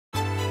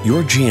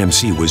Your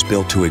GMC was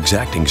built to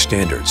exacting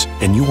standards,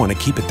 and you want to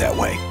keep it that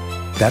way.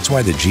 That's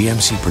why the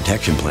GMC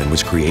Protection Plan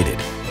was created.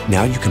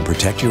 Now you can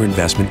protect your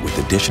investment with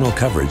additional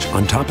coverage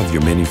on top of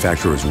your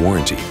manufacturer's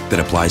warranty that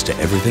applies to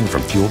everything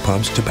from fuel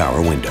pumps to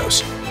power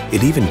windows.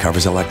 It even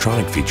covers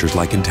electronic features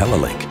like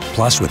IntelliLink.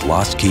 Plus, with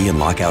lost key and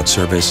lockout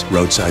service,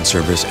 roadside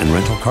service, and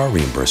rental car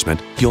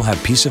reimbursement, you'll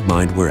have peace of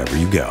mind wherever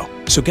you go.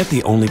 So get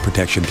the only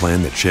protection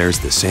plan that shares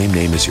the same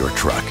name as your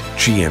truck.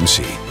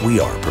 GMC, we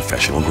are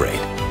professional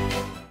grade.